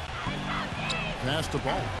 Pass the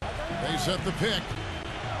ball. They set the pick.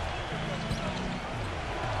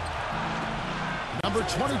 Number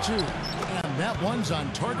 22. And that one's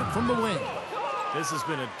on target from the wing. This has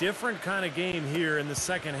been a different kind of game here in the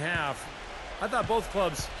second half. I thought both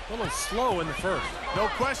clubs a little slow in the first. No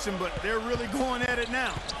question, but they're really going at it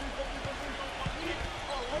now.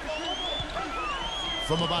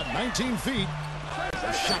 From about 19 feet,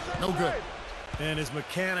 Shot, no good. And his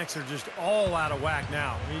mechanics are just all out of whack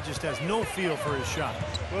now. He just has no feel for his shot.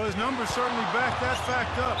 Well, his numbers certainly back that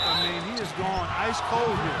fact up. I mean, he has gone ice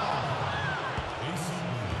cold here.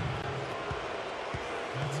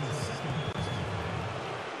 That's his second best.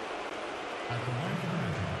 At the line for the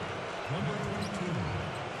measure, number 22.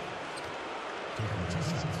 Taking 2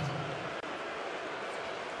 shots.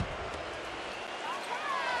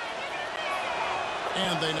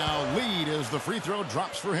 And they now lead as the free throw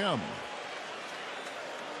drops for him.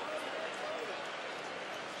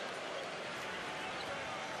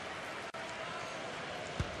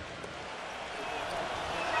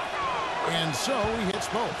 And so he hits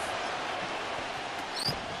both.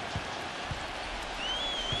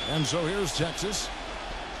 And so here's Texas.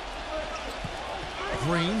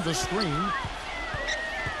 Green, the screen.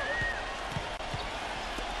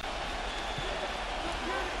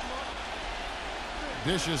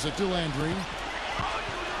 Dishes it to Landry.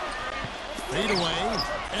 Fade away,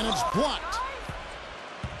 and it's blocked.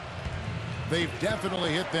 They've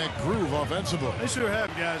definitely hit that groove offensively. They sure have,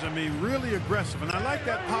 guys. I mean, really aggressive. And I like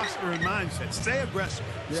that posture and mindset. Stay aggressive.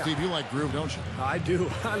 Yeah. Steve, you like groove, don't you? I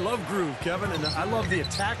do. I love groove, Kevin, and I love the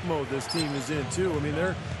attack mode this team is in, too. I mean,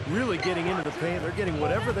 they're really getting into the paint. They're getting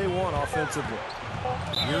whatever they want offensively.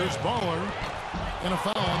 Here's Baller, and a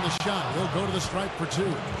foul on the shot. He'll go to the stripe for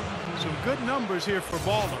 2. Some good numbers here for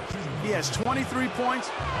Baller. He has 23 points,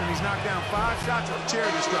 and he's knocked down 5 shots at the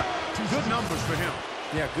charity stripe. Good numbers for him.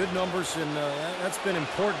 Yeah, good numbers, and that's been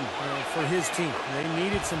important for his team. They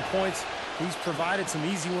needed some points. He's provided some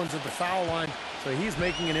easy ones at the foul line, so he's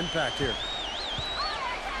making an impact here.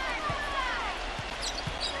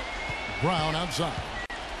 Brown outside.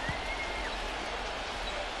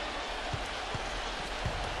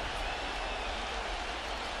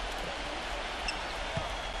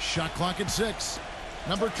 Shot clock at 6.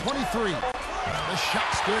 Number 23. The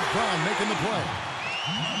shot's good. Brown making the play.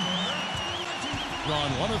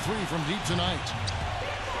 Gone 1 of 3 from deep tonight.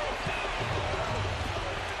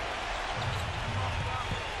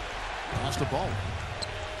 Pass the ball.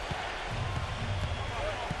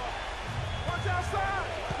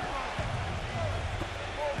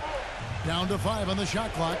 Down to 5 on the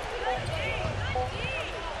shot clock.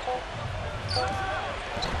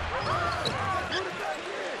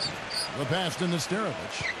 The pass to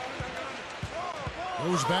Nesterovic.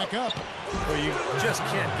 Goes back up. Well, you just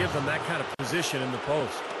can't give them that kind of position in the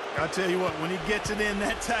post. I'll tell you what, when he gets it in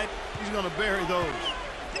that tight, he's going to bury those.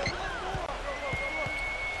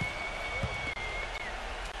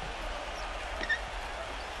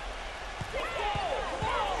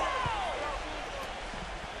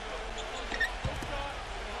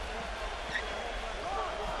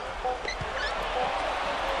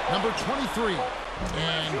 Number 23.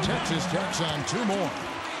 And Texas tacks on 2 more.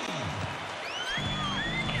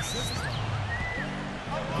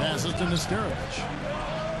 Passes to Nesterovic.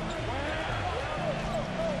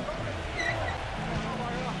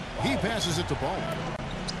 He passes it to Ball.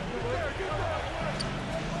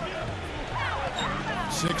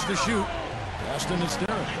 6 to shoot. Pass to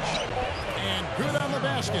Nesterovic. And good on the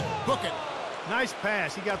basket. Book it. Nice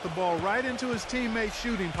pass. He got the ball right into his teammate's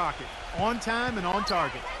shooting pocket. On time and on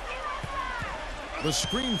target. The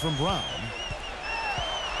screen from Brown.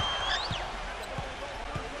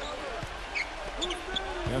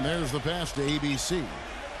 And there's the pass to ABC.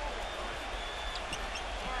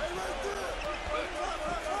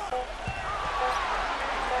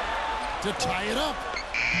 To tie it up.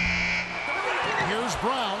 Here's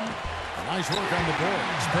Brown. Nice work on the board.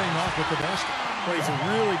 It's paying off with the basket. Well, it's a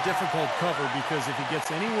really difficult cover because if he gets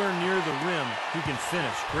anywhere near the rim, he can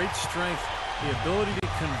finish. Great strength, the ability to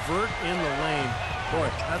convert in the lane. Boy,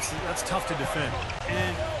 that's tough to defend.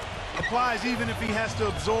 And applies even if he has to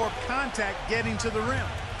absorb contact getting to the rim.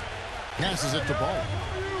 Passes it to Ball.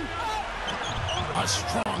 A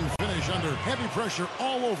strong finish under heavy pressure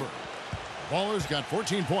all over. Baller's got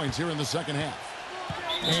 14 points here in the second half.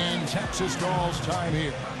 And Texas calls time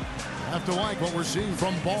here. Have to like what we're seeing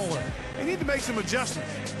from Baller. They need to make some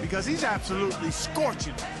adjustments because he's absolutely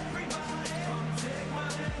scorching.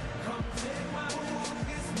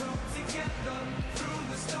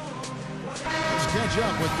 Let's catch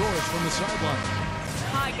up with Doris from the sideline.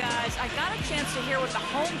 Hi, guys. I got a chance to hear what the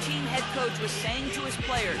home team head coach was saying to his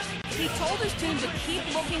players. He told his team to keep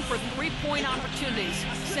looking for three-point opportunities,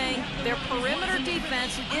 saying their perimeter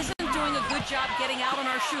defense isn't doing a good job getting out on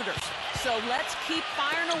our shooters. So let's keep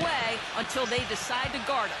firing away until they decide to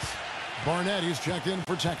guard us. Barnett is checked in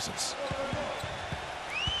for Texas.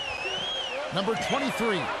 Number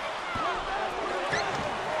 23.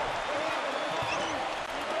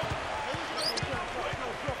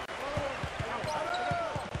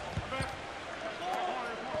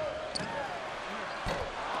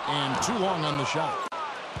 Too long on the shot.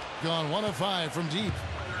 Gone 1 of 5 from deep.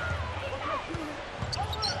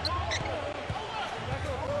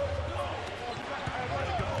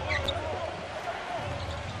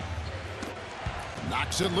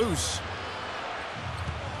 Knocks it loose.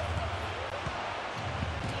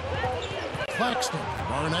 Claxton.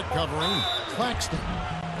 Barnett covering. Claxton.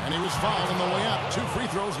 And he was fouled on the way up. 2 free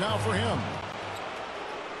throws now for him.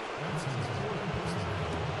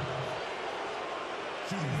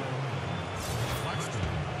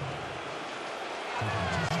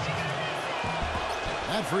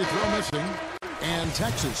 That free throw missing. And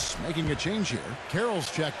Texas making a change here.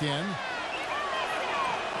 Carroll's checked in.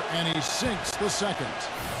 And he sinks the second.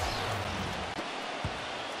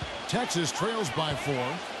 Texas trails by 4.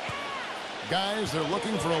 Guys, they're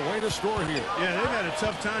looking for a way to score here. Yeah, they've had a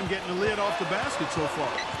tough time getting the lid off the basket so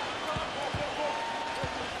far.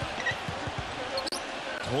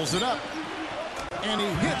 Pulls it up. And he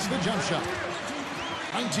hits the jump shot.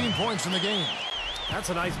 19 points in the game. That's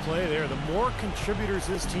a nice play there. The more contributors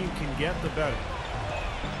this team can get, the better.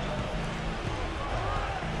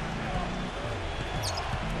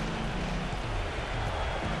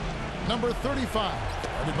 Number 35,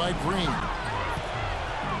 guarded by Green.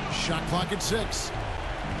 Shot clock at 6.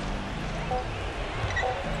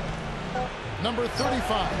 Number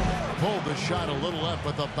 35 pulled the shot a little left,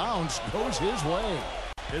 but the bounce goes his way.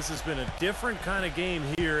 This has been a different kind of game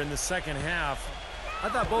here in the second half. I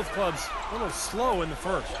thought both clubs a little slow in the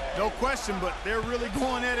first. No question, but they're really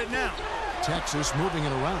going at it now. Texas moving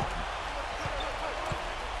it around.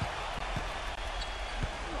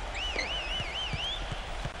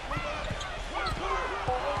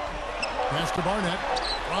 Pass to Barnett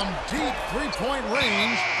from deep three-point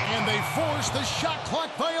range, and they force the shot clock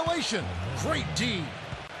violation. Great D.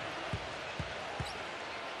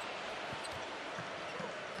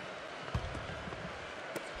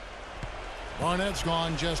 Barnett's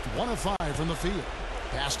gone just 1 of 5 from the field.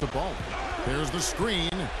 Pass to Ball. There's the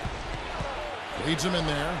screen. Leads him in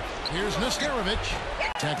there. Here's Nesterovic.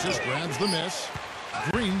 Texas grabs the miss.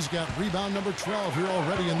 Green's got rebound number 12 here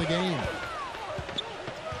already in the game.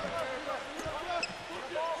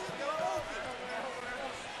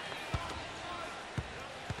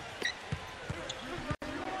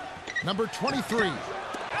 Number 23.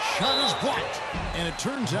 Shot is blocked. And it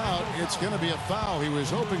turns out it's going to be a foul. He was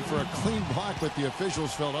hoping for a clean block, but the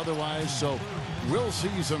officials felt otherwise. So we'll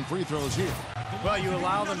see some free throws here. Well, you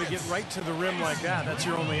allow them to get right to the rim like that. That's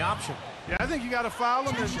your only option. Yeah, I think you got to foul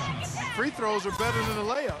them. Free throws are better than a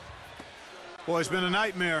layup. Boy, it's been a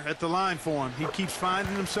nightmare at the line for him. He keeps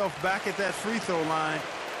finding himself back at that free throw line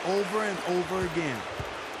over and over again.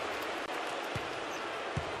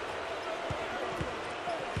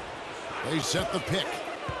 They set the pick.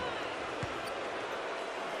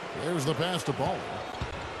 There's the pass to Ball.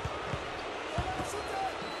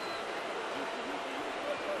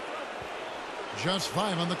 Just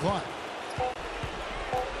 5 on the clock.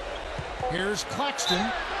 Here's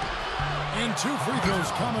Claxton. And 2 free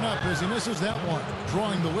throws coming up as he misses that one.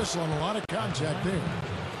 Drawing the whistle on a lot of contact there.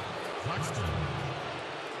 Claxton.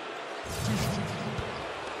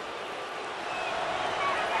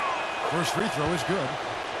 First free throw is good.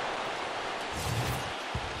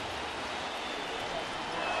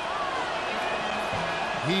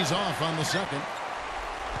 He's off on the second.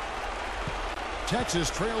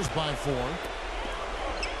 Texas trails by 4.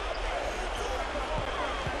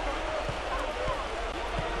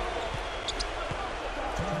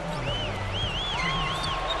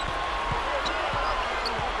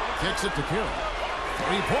 Kicks it to Carroll.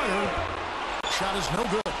 Three-pointer. Shot is no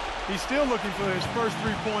good. He's still looking for his first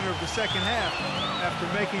three-pointer of the second half after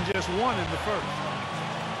making just 1 in the first.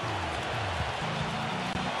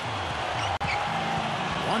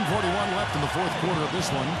 1:41 left in the fourth quarter of this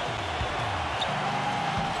one.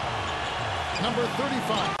 Number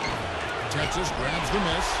 35. Texas grabs the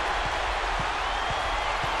miss.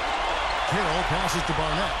 Carroll passes to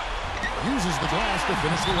Barnett. Uses the glass to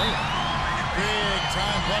finish the layup. Big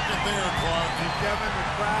time bucket there, Clark. And Kevin, the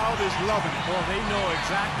crowd is loving it. Well, they know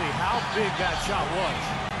exactly how big that shot was.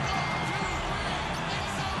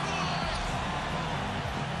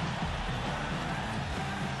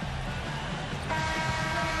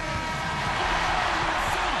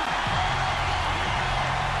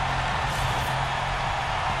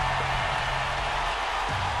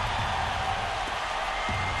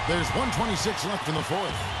 There's 1:26 left in the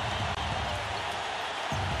fourth.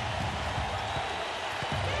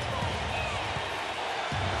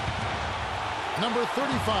 Number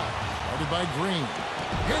 35, guarded by Green.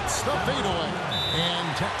 Hits the fadeaway.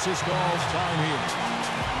 And Texas calls time here.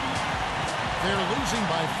 They're losing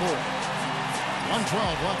by 4.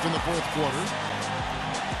 1:12 left in the fourth quarter.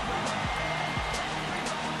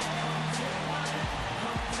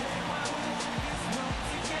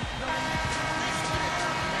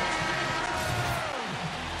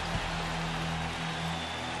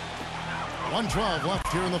 .112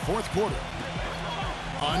 left here in the fourth quarter.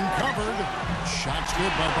 Uncovered. Shot's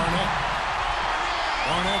good by Barnett.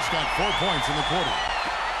 Barnett's got 4 points in the quarter.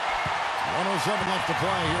 1:07 left to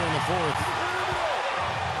play here in the fourth.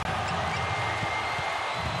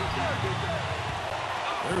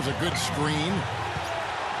 There's a good screen.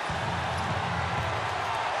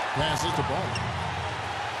 Passes to Ball.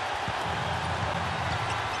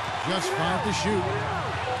 Just 5 to shoot.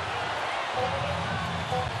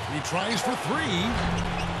 He tries for 3.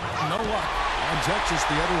 No luck. And Texas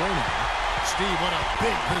the other way now. Steve, what a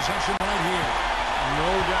big possession right here.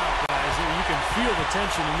 No doubt, guys. You can feel the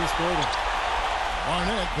tension in this building.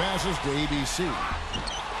 Barnett passes to ABC.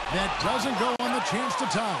 That doesn't go on the chance to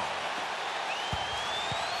tie.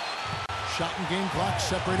 Shot and game clock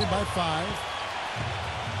separated by 5.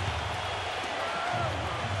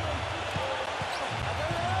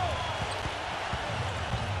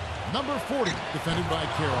 Number 40, defended by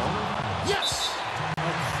Carroll. Yes!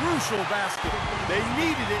 A crucial basket. They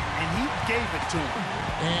needed it, and he gave it to them.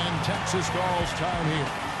 And Texas calls time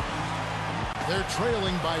here. They're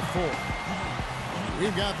trailing by 4.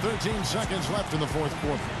 We've got 13 seconds left in the fourth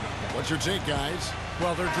quarter. What's your take, guys?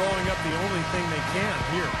 Well, they're drawing up the only thing they can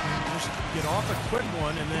here. Just get off a quick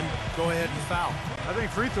one and then go ahead and foul. I think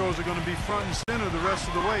free throws are going to be front and center the rest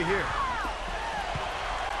of the way here.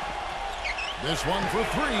 This one for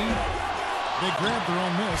 3. They grab their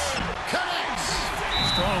own miss. Connects!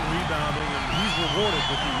 Strong rebounding, and he's rewarded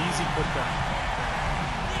with the easy putback.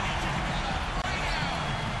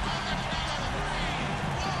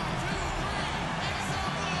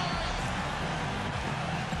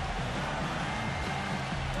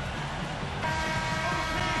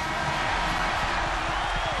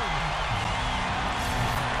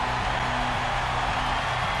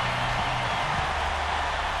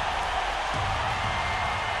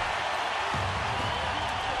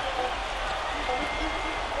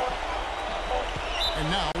 And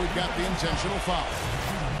now we've got the intentional foul.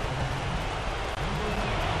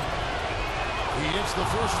 He hits the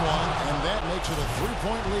first one, and that makes it a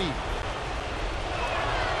 3-point lead.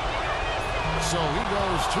 So he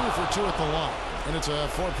goes 2 for 2 at the line, and it's a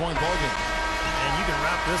 4-point ballgame. And you can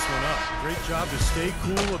wrap this one up. Great job to stay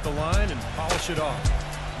cool at the line and polish it off.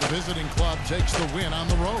 The visiting club takes the win on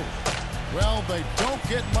the road. Well, they don't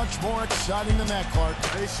get much more exciting than that, Clark.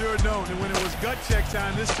 They sure don't. And when it was gut check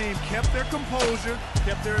time, this team kept their composure,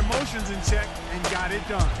 kept their emotions in check, and got it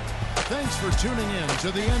done. Thanks for tuning in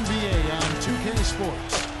to the NBA on 2K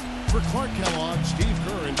Sports. For Clark Kellogg, Steve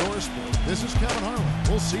Kerr, and Doris Sport, this is Kevin Harlan.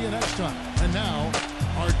 We'll see you next time. And now,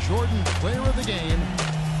 our Jordan Player of the Game,